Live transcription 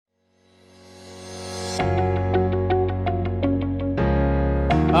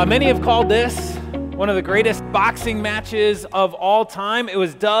Many have called this one of the greatest boxing matches of all time. It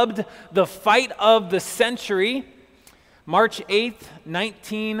was dubbed the fight of the century. March 8th,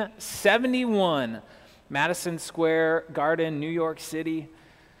 1971, Madison Square Garden, New York City.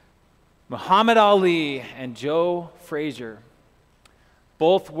 Muhammad Ali and Joe Frazier.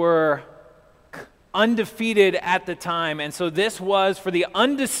 Both were undefeated at the time, and so this was for the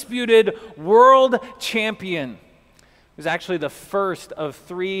undisputed world champion. It was actually the first of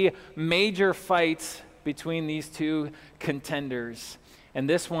three major fights between these two contenders, and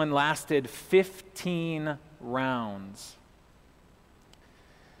this one lasted 15 rounds.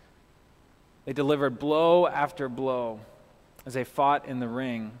 They delivered blow after blow as they fought in the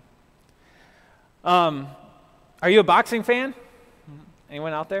ring. Are you a boxing fan?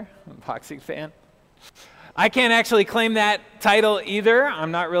 Anyone out there? A boxing fan? I can't actually claim that title either.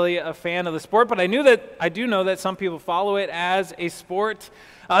 I'm not really a fan of the sport, but I do know that some people follow it as a sport.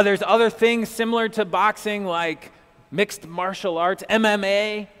 There's other things similar to boxing like mixed martial arts,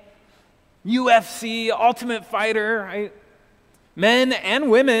 MMA, UFC, Ultimate Fighter. Right? Men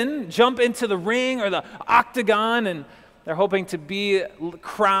and women jump into the ring or the octagon and they're hoping to be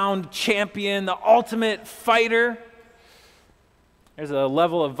crowned champion, the Ultimate Fighter. There's a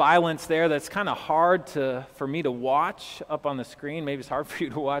level of violence there that's kind of hard for me to watch up on the screen. Maybe it's hard for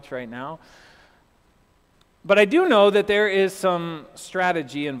you to watch right now. But I do know that there is some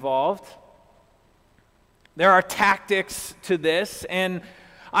strategy involved. There are tactics to this, and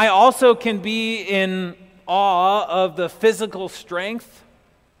I also can be in awe of the physical strength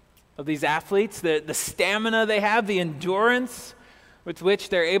of these athletes, the stamina they have, the endurance with which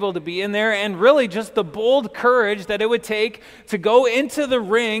they're able to be in there, and really just the bold courage that it would take to go into the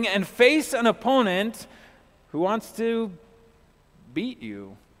ring and face an opponent who wants to beat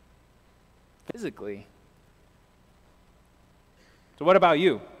you physically. So what about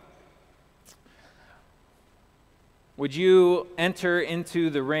you? Would you enter into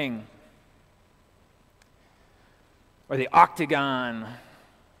the ring or the octagon?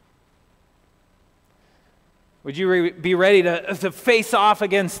 Would you be ready to face off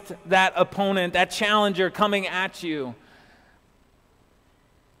against that opponent, that challenger coming at you?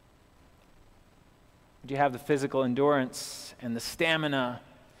 Would you have the physical endurance and the stamina,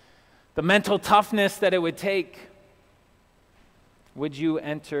 the mental toughness that it would take? Would you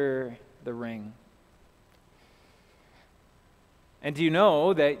enter the ring? And do you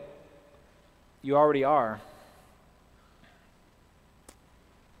know that you already are?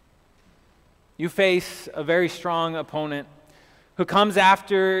 You face a very strong opponent who comes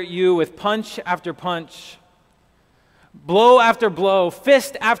after you with punch after punch, blow after blow,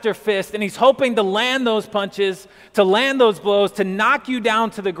 fist after fist, and he's hoping to land those punches, to land those blows, to knock you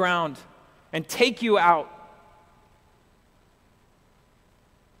down to the ground and take you out.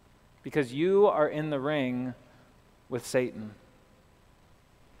 Because you are in the ring with Satan.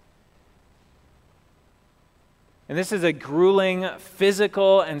 And this is a grueling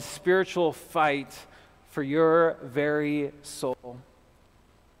physical and spiritual fight for your very soul.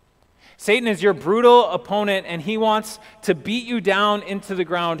 Satan is your brutal opponent, and he wants to beat you down into the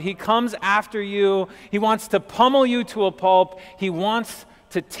ground. He comes after you. He wants to pummel you to a pulp. He wants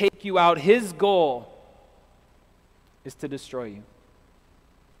to take you out. His goal is to destroy you.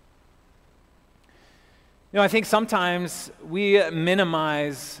 You know, I think sometimes we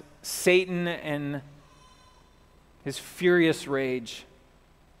minimize Satan and his furious rage.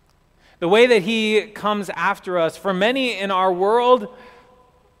 The way that he comes after us. For many in our world,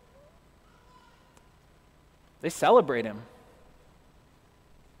 they celebrate him.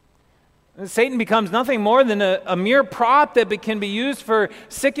 And Satan becomes nothing more than a mere prop that can be used for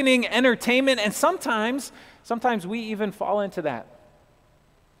sickening entertainment, and sometimes we even fall into that.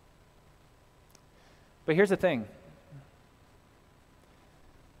 But here's the thing.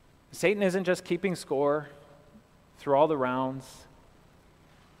 Satan isn't just keeping score through all the rounds.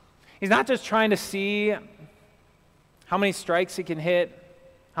 He's not just trying to see how many strikes he can hit,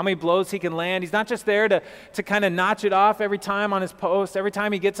 how many blows he can land. He's not just there to kind of notch it off every time on his post, every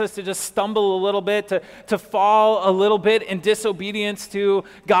time he gets us to just stumble a little bit, to fall a little bit in disobedience to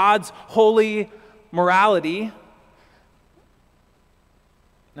God's holy morality.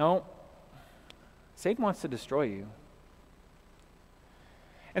 No, Satan wants to destroy you.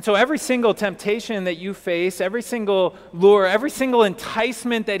 And so every single temptation that you face, every single lure, every single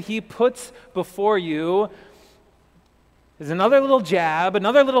enticement that he puts before you is another little jab,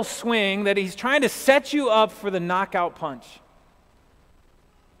 another little swing that he's trying to set you up for the knockout punch.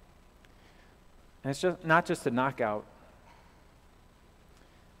 And it's just not just a knockout.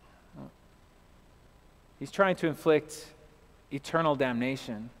 He's trying to inflict eternal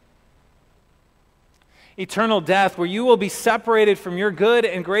damnation. Eternal death, where you will be separated from your good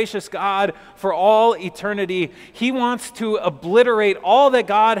and gracious God for all eternity. He wants to obliterate all that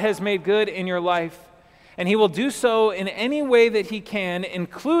God has made good in your life, and He will do so in any way that He can,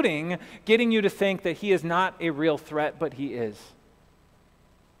 including getting you to think that He is not a real threat, but He is.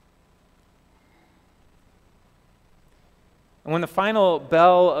 And when the final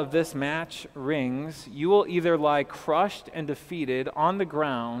bell of this match rings, you will either lie crushed and defeated on the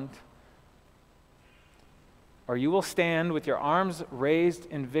ground, or you will stand with your arms raised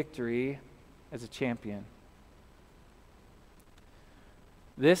in victory as a champion.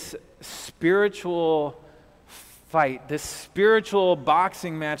 This spiritual fight, this spiritual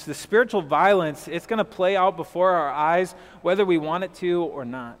boxing match, the spiritual violence, it's going to play out before our eyes, whether we want it to or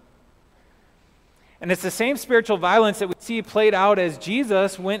not. And it's the same spiritual violence that we see played out as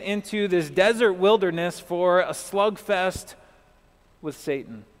Jesus went into this desert wilderness for a slugfest with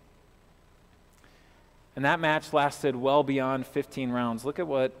Satan. And that match lasted well beyond 15 rounds. Look at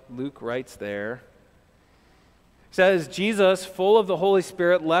what Luke writes there. It says, Jesus, full of the Holy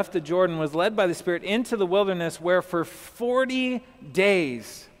Spirit, left the Jordan, was led by the Spirit into the wilderness, where for 40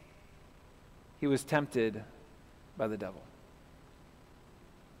 days he was tempted by the devil.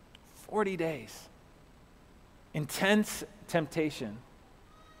 40 days. Intense temptation.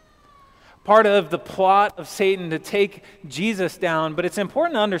 Part of the plot of Satan to take Jesus down, but it's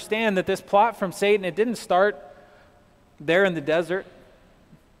important to understand that this plot from Satan, it didn't start there in the desert.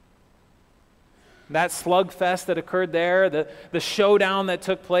 That slugfest that occurred there, the showdown that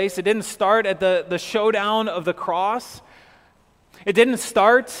took place, it didn't start at the showdown of the cross. It didn't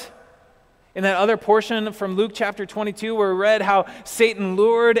start in that other portion from Luke chapter 22 where we read how Satan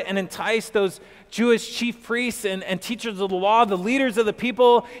lured and enticed those Jewish chief priests and teachers of the law, the leaders of the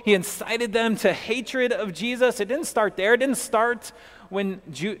people. He incited them to hatred of Jesus. It didn't start there. It didn't start when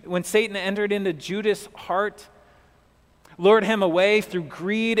Satan entered into Judas' heart, lured him away through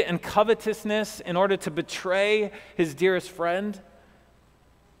greed and covetousness in order to betray his dearest friend.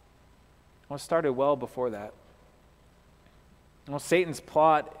 Well, it started well before that. Well, Satan's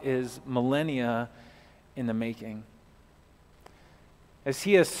plot is millennia in the making, as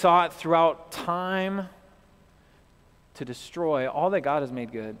he has sought throughout time to destroy all that God has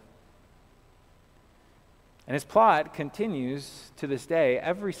made good. And his plot continues to this day.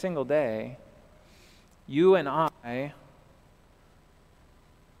 Every single day, you and I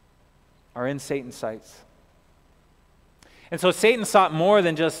are in Satan's sights. And so Satan sought more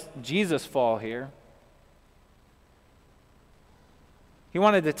than just Jesus' fall here. He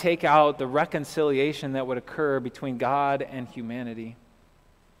wanted to take out the reconciliation that would occur between God and humanity.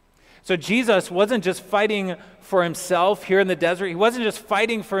 So Jesus wasn't just fighting for himself here in the desert. He wasn't just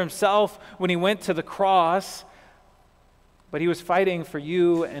fighting for himself when he went to the cross, but he was fighting for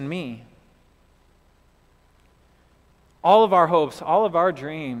you and me. All of our hopes, all of our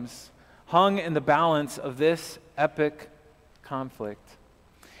dreams hung in the balance of this epic conflict.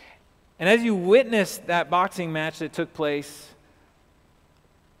 And as you witnessed that boxing match that took place,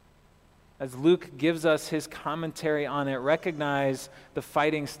 as Luke gives us his commentary on it, recognize the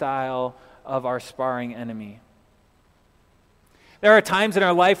fighting style of our sparring enemy. There are times in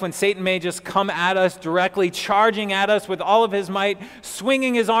our life when Satan may just come at us directly, charging at us with all of his might,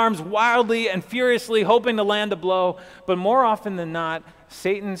 swinging his arms wildly and furiously, hoping to land a blow. But more often than not,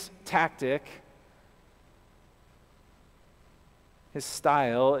 Satan's tactic, his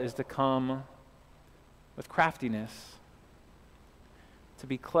style, is to come with craftiness, to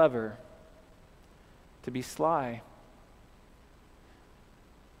be clever, to be sly,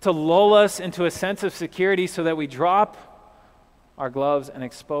 to lull us into a sense of security so that we drop our gloves and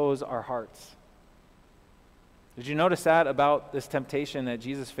expose our hearts. Did you notice that about this temptation that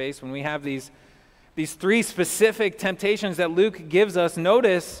Jesus faced? When we have these three specific temptations that Luke gives us,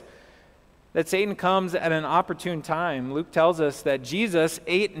 notice that Satan comes at an opportune time. Luke tells us that Jesus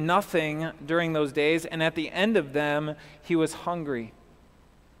ate nothing during those days, and at the end of them, he was hungry.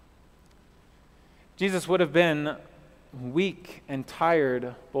 Jesus would have been weak and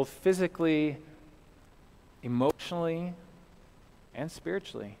tired, both physically, emotionally, and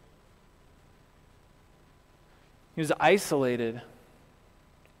spiritually. He was isolated,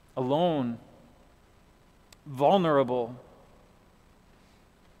 alone, vulnerable,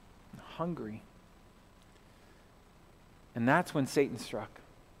 hungry. And that's when Satan struck.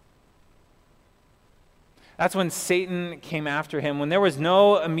 That's when Satan came after him. When there was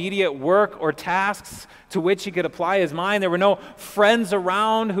no immediate work or tasks to which he could apply his mind, there were no friends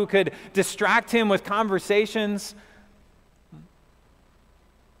around who could distract him with conversations.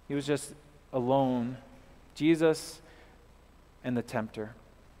 He was just alone. Jesus and the tempter.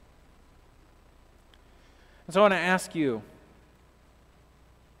 And so I want to ask you,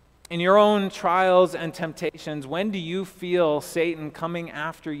 in your own trials and temptations, when do you feel Satan coming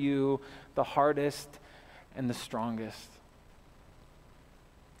after you the hardest and the strongest?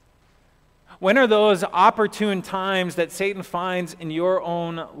 When are those opportune times that Satan finds in your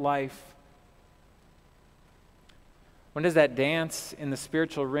own life? When does that dance in the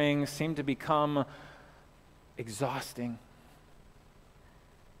spiritual ring seem to become exhausting?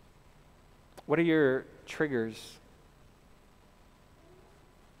 What are your triggers?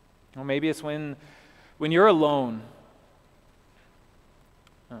 Well, maybe it's when you're alone.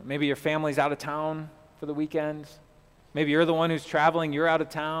 Maybe your family's out of town for the weekend. Maybe you're the one who's traveling, you're out of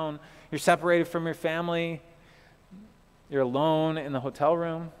town, you're separated from your family, you're alone in the hotel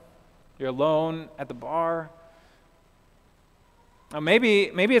room, you're alone at the bar. Maybe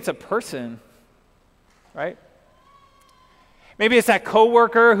it's a person, right? Maybe it's that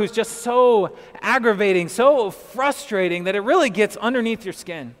coworker who's just so aggravating, so frustrating that it really gets underneath your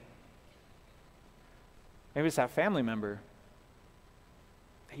skin. Maybe it's that family member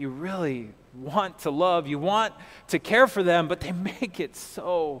that you really want to love, you want to care for them, but they make it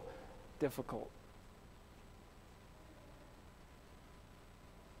so difficult.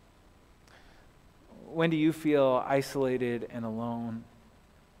 When do you feel isolated and alone?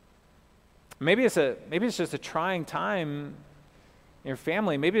 Maybe it's just a trying time in your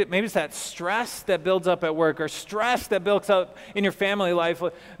family. Maybe it's that stress that builds up at work or stress that builds up in your family life.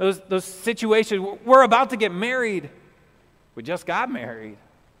 Those situations. We're about to get married. We just got married.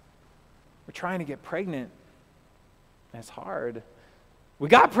 We're trying to get pregnant. That's hard. We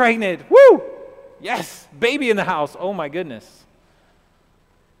got pregnant. Woo! Yes, baby in the house. Oh my goodness.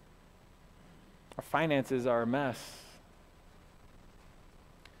 Our finances are a mess.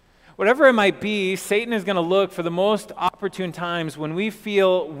 Whatever it might be, Satan is going to look for the most opportune times when we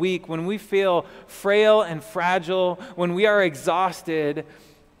feel weak, when we feel frail and fragile, when we are exhausted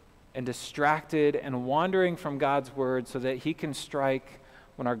and distracted and wandering from God's word so that he can strike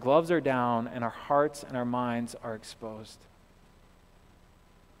when our gloves are down and our hearts and our minds are exposed.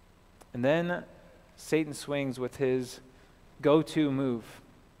 And then Satan swings with his go-to move.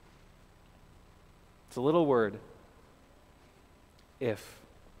 It's a little word, if.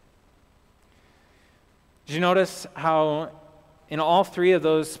 Did you notice how in all three of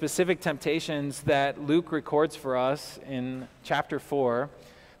those specific temptations that Luke records for us in chapter 4,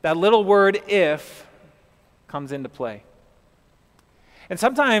 that little word if comes into play? And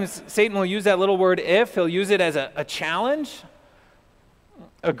sometimes Satan will use that little word if. He'll use it as a challenge,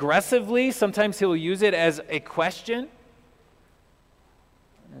 aggressively. Sometimes he'll use it as a question.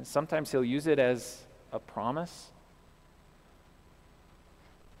 And sometimes he'll use it as a promise.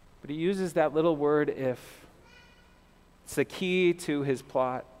 But he uses that little word if. It's the key to his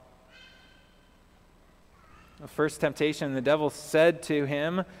plot. The first temptation, the devil said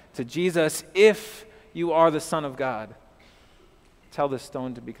to Jesus, if you are the Son of God, tell this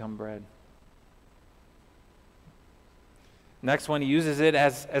stone to become bread. Next one, he uses it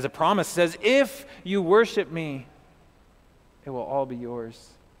as a promise. He says, if you worship me, it will all be yours.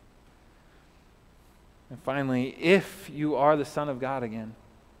 And finally, if you are the Son of God again,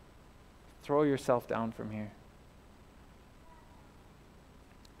 throw yourself down from here.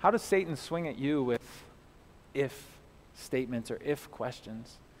 How does Satan swing at you with if statements or if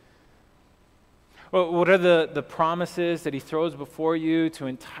questions? Well, what are the promises that he throws before you to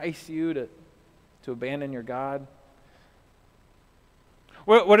entice you to abandon your God?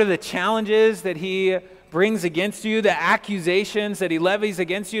 What are the challenges that he brings against you, the accusations that he levies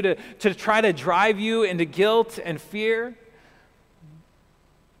against you to try to drive you into guilt and fear?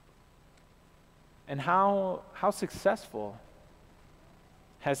 And how successful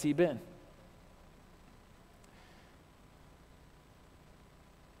has he been?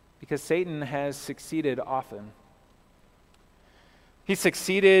 Because Satan has succeeded often. He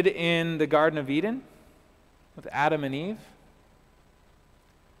succeeded in the Garden of Eden with Adam and Eve.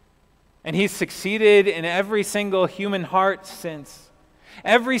 And he's succeeded in every single human heart since.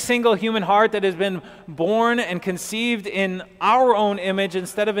 Every single human heart that has been born and conceived in our own image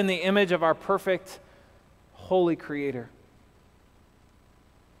instead of in the image of our perfect, holy Creator.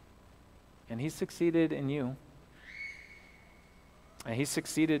 And he succeeded in you. And he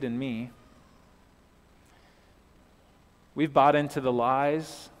succeeded in me. We've bought into the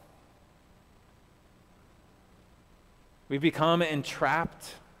lies. We've become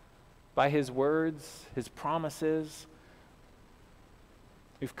entrapped by his words, his promises.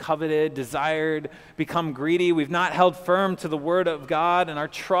 We've coveted, desired, become greedy. We've not held firm to the word of God and our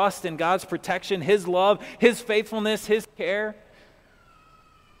trust in God's protection, his love, his faithfulness, his care.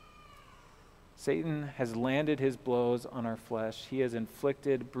 Satan has landed his blows on our flesh. He has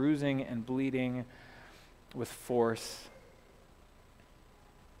inflicted bruising and bleeding with force.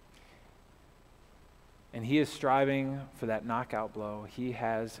 And he is striving for that knockout blow. He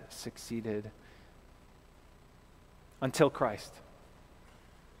has succeeded until Christ.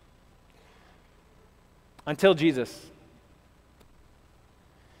 Until Jesus.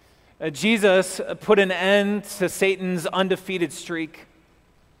 Jesus put an end to Satan's undefeated streak.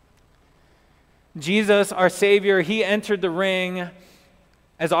 Jesus, our Savior, he entered the ring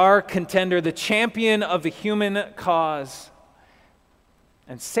as our contender, the champion of the human cause.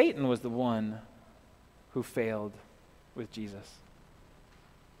 And Satan was the one who failed with Jesus.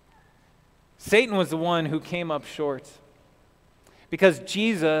 Satan was the one who came up short because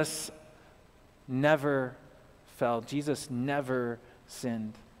Jesus never fell. Jesus never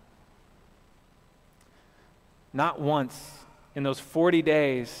sinned. Not once in those 40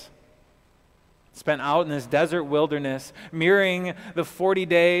 days spent out in this desert wilderness, mirroring the 40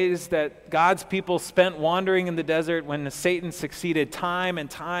 days that God's people spent wandering in the desert when Satan succeeded time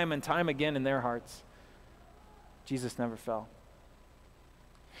and time and time again in their hearts. Jesus never fell.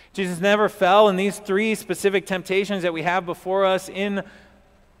 Jesus never fell in these three specific temptations that we have before us in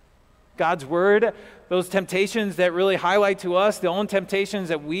God's Word. Those temptations that really highlight to us the own temptations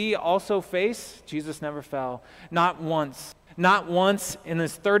that we also face. Jesus never fell. Not once. Not once in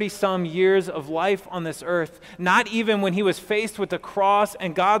his 30-some years of life on this earth. Not even when he was faced with the cross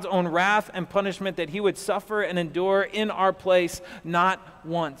and God's own wrath and punishment that he would suffer and endure in our place. Not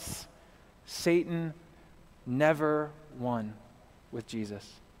once. Satan never won with Jesus.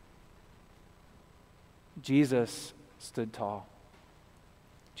 Jesus stood tall.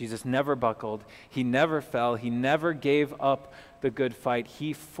 Jesus never buckled. He never fell. He never gave up the good fight.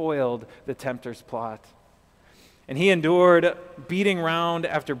 He foiled the tempter's plot. And he endured beating round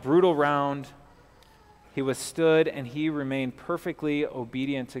after brutal round. He withstood and he remained perfectly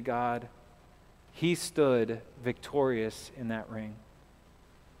obedient to God. He stood victorious in that ring.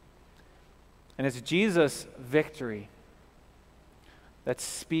 And it's Jesus' victory that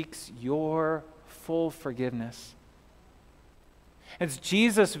speaks your full forgiveness. It's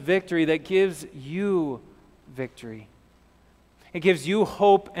Jesus' victory that gives you victory. It gives you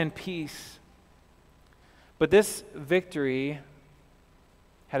hope and peace. But this victory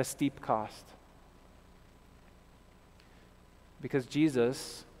had a steep cost. Because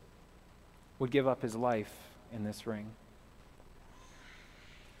Jesus would give up his life in this ring.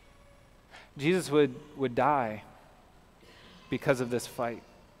 Jesus would die because of this fight.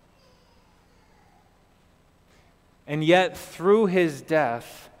 And yet, through his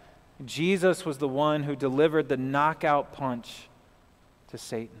death, Jesus was the one who delivered the knockout punch to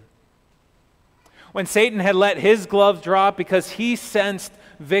Satan. When Satan had let his glove drop because he sensed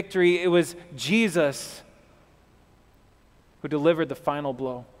victory, it was Jesus who delivered the final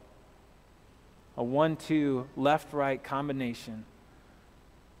blow. A 1-2 left-right combination.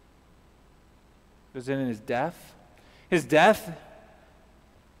 It was in his death. His death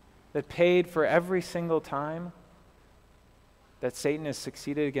that paid for every single time that Satan has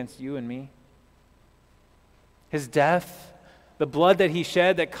succeeded against you and me. His death, the blood that he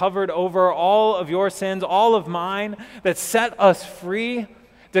shed that covered over all of your sins, all of mine, that set us free,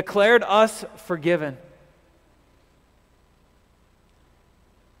 declared us forgiven.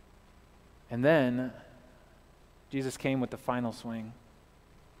 And then Jesus came with the final swing.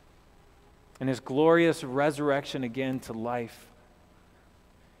 And his glorious resurrection again to life.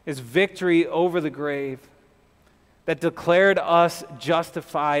 His victory over the grave that declared us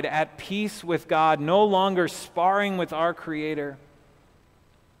justified, at peace with God, no longer sparring with our Creator.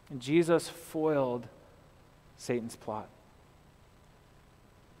 And Jesus foiled Satan's plot.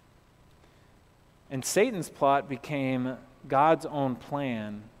 And Satan's plot became God's own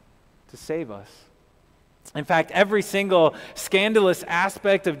plan to save us. In fact, every single scandalous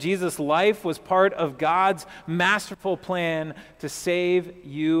aspect of Jesus' life was part of God's masterful plan to save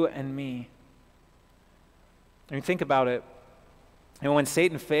you and me. And you think about it, and when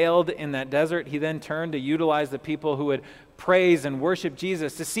Satan failed in that desert, he then turned to utilize the people who would praise and worship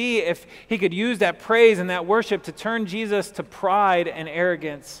Jesus to see if he could use that praise and that worship to turn Jesus to pride and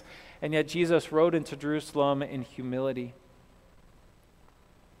arrogance. And yet Jesus rode into Jerusalem in humility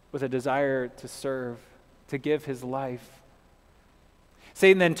with a desire to serve, to give his life.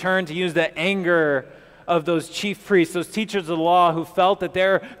 Satan then turned to use the anger of those chief priests, those teachers of the law who felt that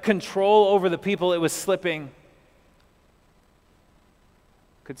their control over the people, it was slipping.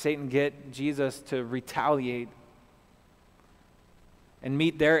 Could Satan get Jesus to retaliate and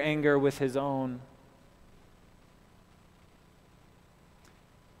meet their anger with his own?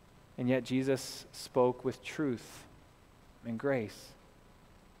 And yet Jesus spoke with truth and grace.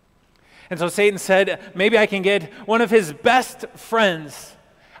 And so Satan said, maybe I can get one of his best friends.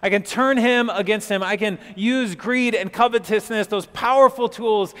 I can turn him against him. I can use greed and covetousness, those powerful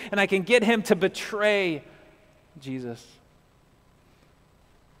tools, and I can get him to betray Jesus.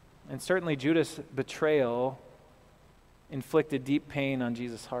 And certainly Judas' betrayal inflicted deep pain on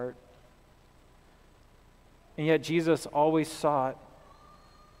Jesus' heart. And yet Jesus always sought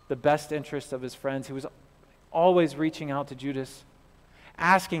the best interest of his friends. He was always reaching out to Judas,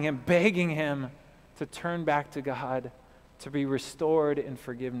 asking him, begging him to turn back to God, to be restored in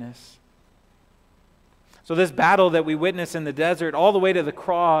forgiveness. So this battle that we witness in the desert all the way to the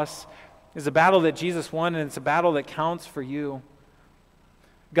cross is a battle that Jesus won, and it's a battle that counts for you.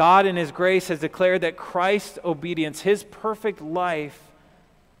 God in his grace has declared that Christ's obedience, his perfect life,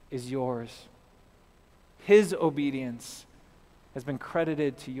 is yours. His obedience has been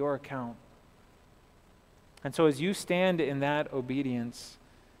credited to your account. And so as you stand in that obedience,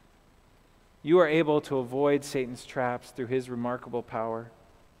 you are able to avoid Satan's traps through his remarkable power.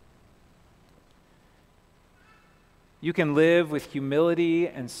 You can live with humility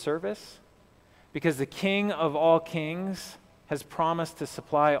and service because the King of all kings has promised to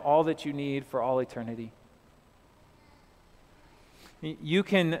supply all that you need for all eternity. You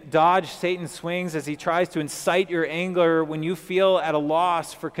can dodge Satan's swings as he tries to incite your anger when you feel at a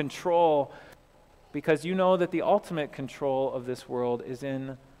loss for control, because you know that the ultimate control of this world is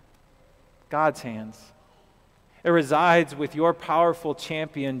in God's hands. It resides with your powerful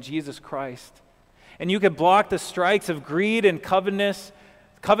champion, Jesus Christ. And you can block the strikes of greed and covetousness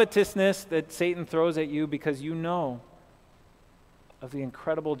that Satan throws at you because you know of the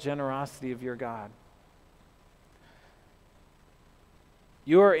incredible generosity of your God.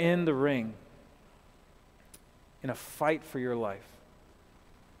 You are in the ring in a fight for your life.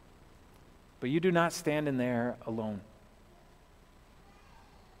 But you do not stand in there alone.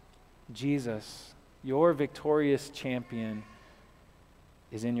 Jesus, your victorious champion,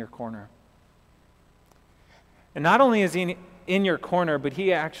 is in your corner. And not only is he in your corner, but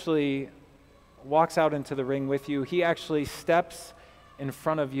he actually walks out into the ring with you. He actually steps in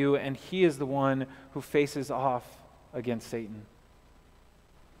front of you, and he is the one who faces off against Satan.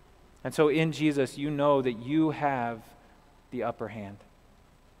 And so in Jesus, you know that you have the upper hand.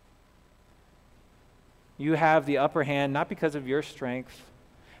 You have the upper hand not because of your strength,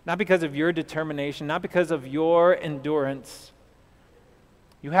 not because of your determination, not because of your endurance.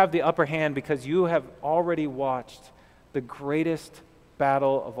 You have the upper hand because you have already watched the greatest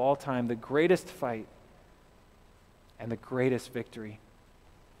battle of all time, the greatest fight, and the greatest victory.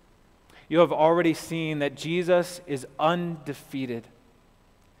 You have already seen that Jesus is undefeated.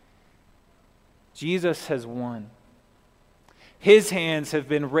 Jesus has won. His hands have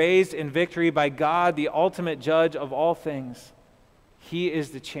been raised in victory by God, the ultimate judge of all things. He is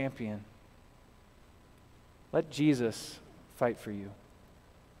the champion. Let Jesus fight for you,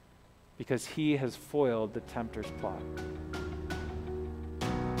 because he has foiled the tempter's plot.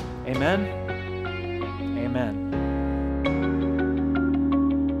 Amen? Amen.